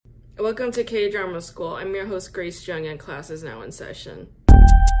Welcome to K-Drama School. I'm your host, Grace Jung, and class is now in session.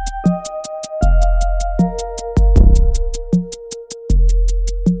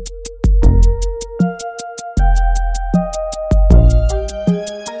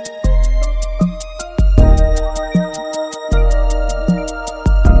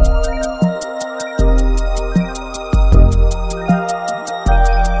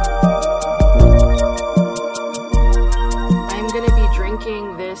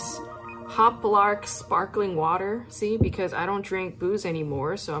 Hoplark sparkling water, see, because I don't drink booze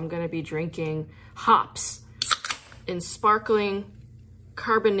anymore, so I'm gonna be drinking hops in sparkling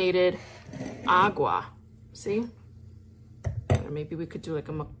carbonated agua, see? Or maybe we could do like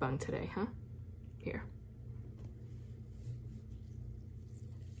a mukbang today, huh? Here.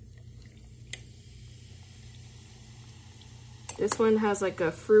 This one has like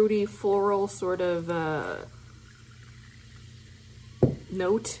a fruity, floral sort of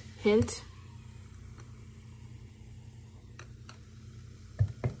note, hint.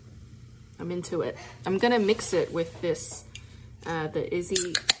 I'm into it. I'm gonna mix it with this, the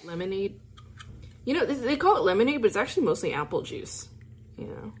Izzy lemonade. You know, they call it lemonade, but it's actually mostly apple juice, you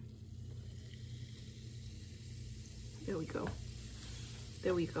know. There we go.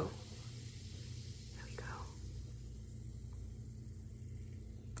 There we go. There we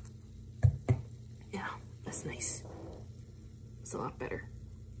go. Yeah, that's nice. It's a lot better.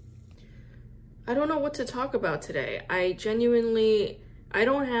 I don't know what to talk about today. I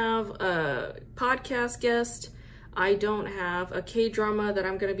don't have a podcast guest. I don't have a K-drama that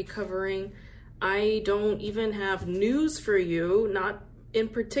I'm going to be covering. I don't even have news for you, not in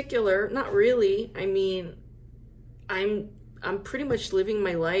particular, not really. I mean, I'm pretty much living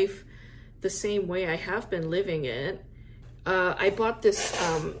my life the same way I have been living it. I bought this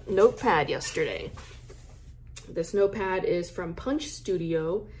notepad yesterday. This notepad is from Punch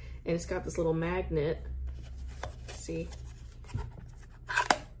Studio, and it's got this little magnet. See?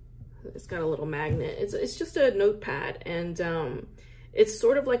 It's got a little magnet. It's just a notepad, and it's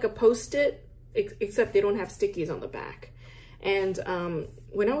sort of like a Post-it, except they don't have stickies on the back. And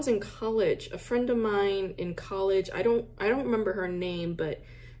when I was in college, a friend of mine in college, I don't remember her name, but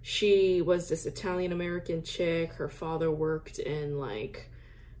she was this Italian-American chick. Her father worked in like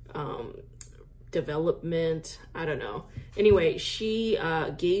development, I don't know. Anyway, she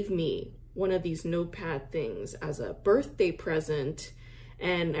gave me one of these notepad things as a birthday present.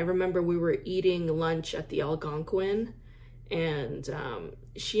 And I remember we were eating lunch at the Algonquin, and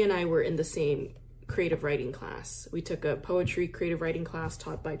she and I were in the same creative writing class. We took a poetry creative writing class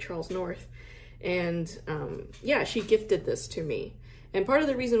taught by Charles North. And yeah, she gifted this to me. And part of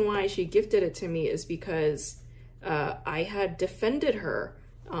the reason why she gifted it to me is because I had defended her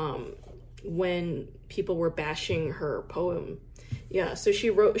when people were bashing her poem. Yeah, so she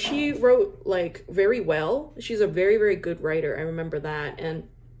wrote like very well. She's a very, very good writer. I remember that. And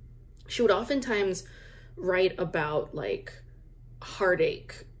she would oftentimes write about like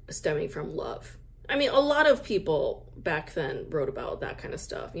heartache stemming from love. I mean, a lot of people back then wrote about that kind of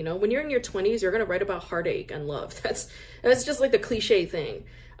stuff. You know, when you're in your 20s, you're going to write about heartache and love. That's just like the cliche thing.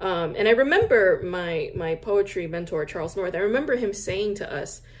 And I remember my poetry mentor, Charles North, I remember him saying to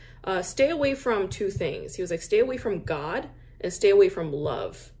us, stay away from two things. He was like, stay away from God and stay away from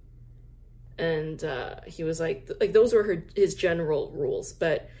love. And he was like those were his general rules.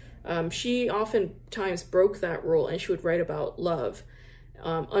 But she oftentimes broke that rule, and she would write about love,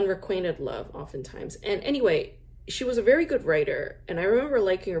 unrequited love oftentimes. And anyway, she was a very good writer, and I remember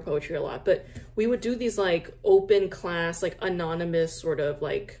liking her poetry a lot. But we would do these like open class, like anonymous sort of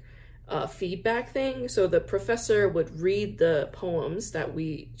like feedback thing. So the professor would read the poems that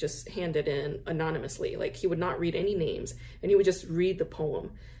we just handed in anonymously. Like he would not read any names, and he would just read the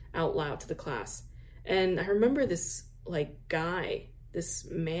poem out loud to the class. And I remember this like guy, this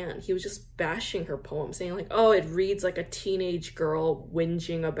man, he was just bashing her poem, saying like, oh, it reads like a teenage girl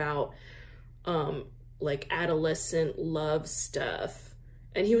whinging about like adolescent love stuff.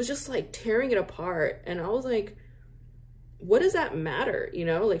 And he was just like tearing it apart. And I was like, what does that matter? You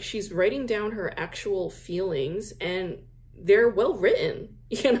know, like she's writing down her actual feelings, and they're well written,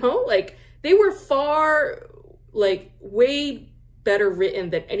 you know, like they were far, like way better written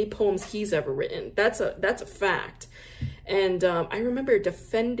than any poems he's ever written. That's a fact. And I remember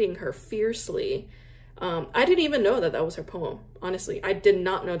defending her fiercely. I didn't even know that was her poem. Honestly, I did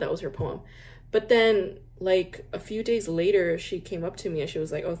not know that was her poem. But then like a few days later, she came up to me and she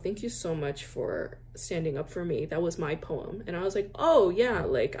was like, oh, thank you so much for standing up for me. That was my poem. And I was like, oh yeah,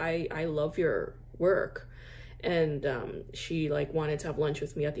 like I love your work. And she like wanted to have lunch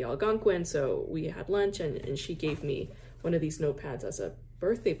with me at the Algonquin. So we had lunch, and she gave me one of these notepads as a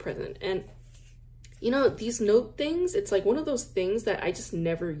birthday present. And you know, these note things, it's like one of those things that I just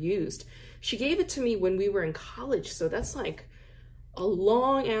never used. She gave it to me when we were in college, so that's like a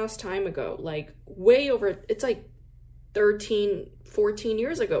long ass time ago, like way over, it's like 13, 14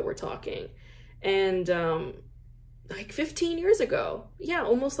 years ago we're talking. And like 15 years ago. Yeah,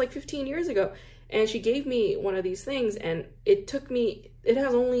 almost like 15 years ago. And she gave me one of these things, and it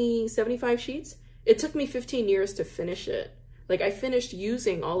has only 75 sheets. It took me 15 years to finish it. Like, I finished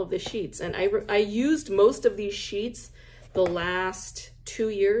using all of the sheets, and I used most of these sheets the last 2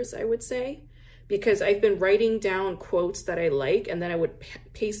 years, I would say, because I've been writing down quotes that I like, and then I would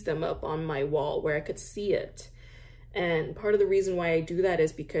paste them up on my wall where I could see it. And part of the reason why I do that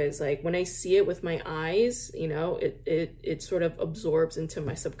is because, like, when I see it with my eyes, you know, it sort of absorbs into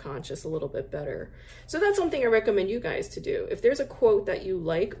my subconscious a little bit better. So that's something I recommend you guys to do. If there's a quote that you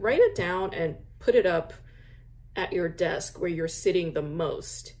like, write it down and put it up at your desk where you're sitting the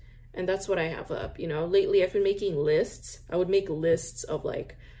most. And that's what I have up. You know, lately I've been making lists. I would make lists of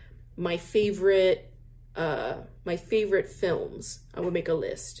like my favorite films. I would make a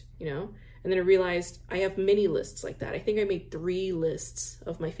list, you know. And then I realized I have many lists like that. I think I made 3 lists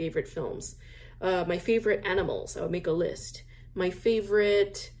of my favorite films. My favorite animals, I would make a list. My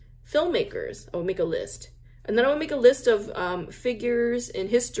favorite filmmakers, I would make a list. And then I would make a list of figures in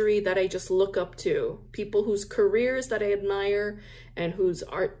history that I just look up to. People whose careers that I admire and whose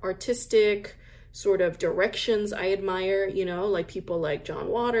artistic sort of directions I admire, you know, like people like John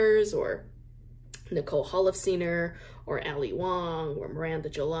Waters or Nicole Holofcener, or Ali Wong, or Miranda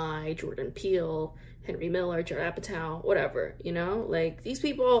July, Jordan Peele, Henry Miller, Judd Apatow, whatever, you know? Like, these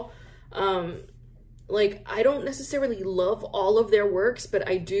people, like, I don't necessarily love all of their works, but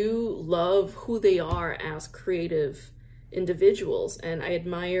I do love who they are as creative individuals, and I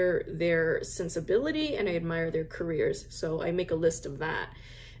admire their sensibility, and I admire their careers, so I make a list of that.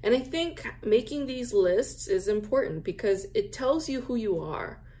 And I think making these lists is important because it tells you who you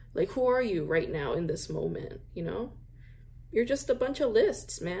are. Like, who are you right now in this moment, you know? You're just a bunch of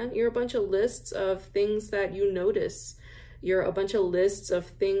lists, man. You're a bunch of lists of things that you notice. You're a bunch of lists of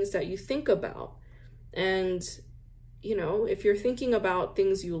things that you think about. And, you know, if you're thinking about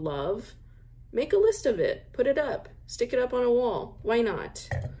things you love, make a list of it. Put it up. Stick it up on a wall. Why not?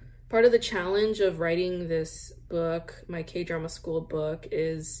 Part of the challenge of writing this book, my K-drama school book,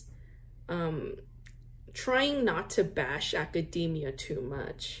 is trying not to bash academia too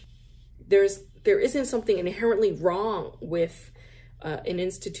much. There isn't something inherently wrong with an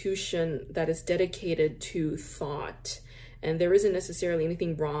institution that is dedicated to thought. And there isn't necessarily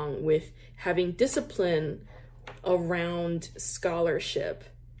anything wrong with having discipline around scholarship.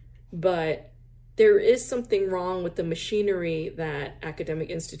 But there is something wrong with the machinery that academic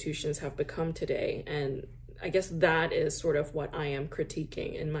institutions have become today. And I guess that is sort of what I am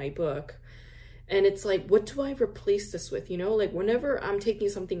critiquing in my book. And it's like, what do I replace this with? You know, like whenever I'm taking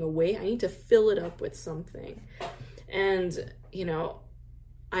something away, I need to fill it up with something. And, you know,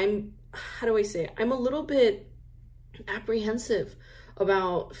 how do I say it? I'm a little bit apprehensive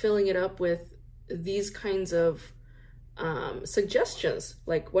about filling it up with these kinds of suggestions,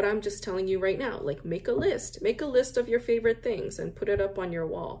 like what I'm just telling you right now. Like, make a list of your favorite things and put it up on your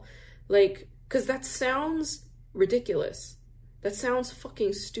wall. Like, because that sounds ridiculous. That sounds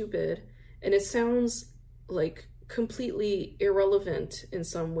fucking stupid. And it sounds like completely irrelevant in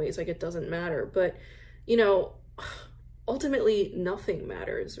some ways, like it doesn't matter. But, you know, ultimately nothing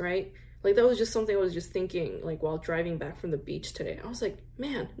matters, right? Like, that was just something I was just thinking, like, while driving back from the beach today. I was like,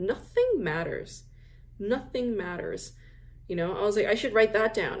 man, nothing matters. Nothing matters. You know, I was like, I should write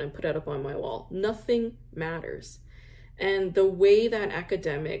that down and put it up on my wall. Nothing matters. And the way that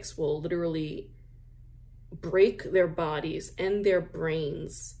academics will literally break their bodies and their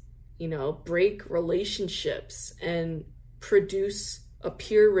brains, you know, break relationships and produce a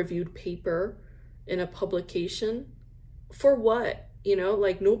peer-reviewed paper in a publication, for what? You know,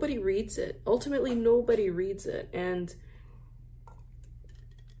 like, nobody reads it. Ultimately, nobody reads it. And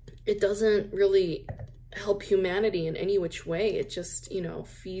it doesn't really help humanity in any which way. It just, you know,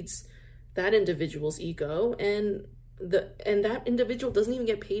 feeds that individual's ego, and that individual doesn't even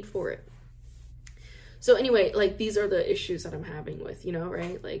get paid for it. So anyway, like, these are the issues that I'm having with, you know,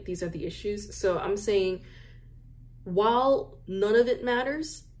 right? Like, these are the issues. So I'm saying, while none of it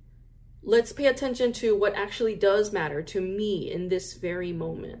matters, let's pay attention to what actually does matter to me in this very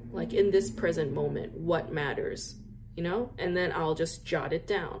moment, like in this present moment, what matters, you know? And then I'll just jot it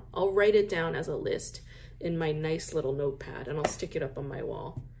down. I'll write it down as a list in my nice little notepad, and I'll stick it up on my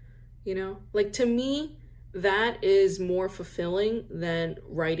wall, you know? Like, to me, that is more fulfilling than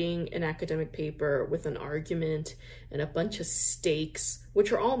writing an academic paper with an argument and a bunch of stakes,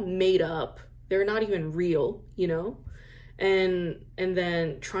 which are all made up. They're not even real, you know? And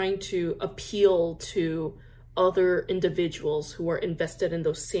then trying to appeal to other individuals who are invested in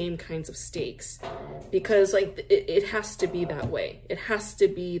those same kinds of stakes, because like it has to be that way. It has to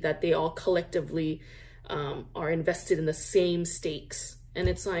be that they all collectively are invested in the same stakes. And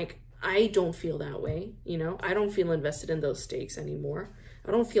it's like, I don't feel that way, you know? I don't feel invested in those stakes anymore.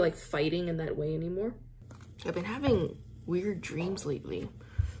 I don't feel like fighting in that way anymore. I've been having weird dreams lately.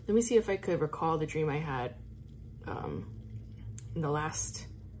 Let me see if I could recall the dream I had in the last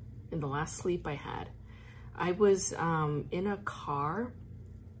sleep I had. I was in a car.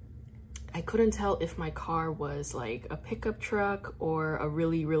 I couldn't tell if my car was like a pickup truck or a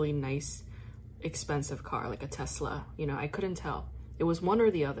really, really nice, expensive car, like a Tesla. You know, I couldn't tell. It was one or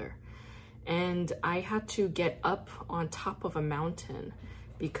the other. And I had to get up on top of a mountain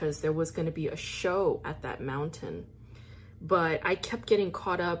because there was going to be a show at that mountain. But I kept getting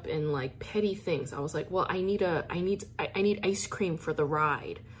caught up in like petty things. I was like, well, I need ice cream for the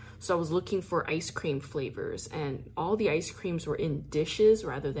ride. So I was looking for ice cream flavors, and all the ice creams were in dishes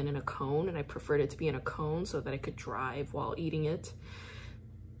rather than in a cone. And I preferred it to be in a cone so that I could drive while eating it.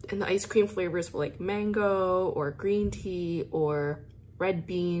 And the ice cream flavors were like mango or green tea or red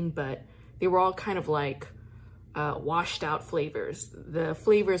bean, but they were all kind of like washed out flavors. The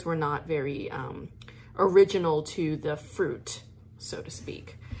flavors were not very original to the fruit, so to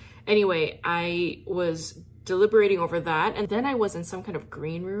speak. Anyway, I was deliberating over that, and then I was in some kind of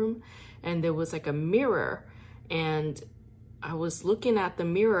green room, and there was like a mirror, and I was looking at the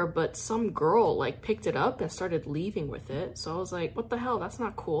mirror, but some girl like picked it up and started leaving with it. So I was like, what the hell? That's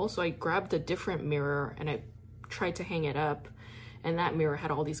not cool. So I grabbed a different mirror and I tried to hang it up, and that mirror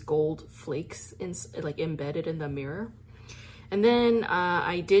had all these gold flakes like embedded in the mirror. And then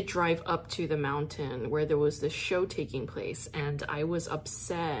I did drive up to the mountain where there was this show taking place, and I was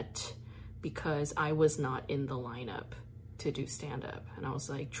upset because I was not in the lineup to do stand-up. And I was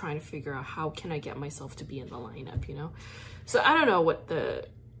like trying to figure out, how can I get myself to be in the lineup, you know? So I don't know what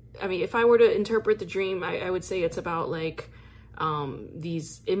I mean, if I were to interpret the dream, I would say it's about like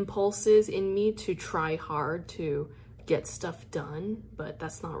these impulses in me to try hard to get stuff done, but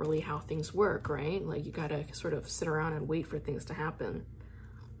that's not really how things work, right? Like you gotta sort of sit around and wait for things to happen.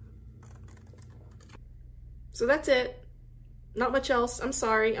 So that's it. Not much else. I'm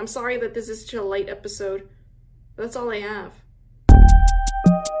sorry. I'm sorry that this is such a light episode. But that's all I have.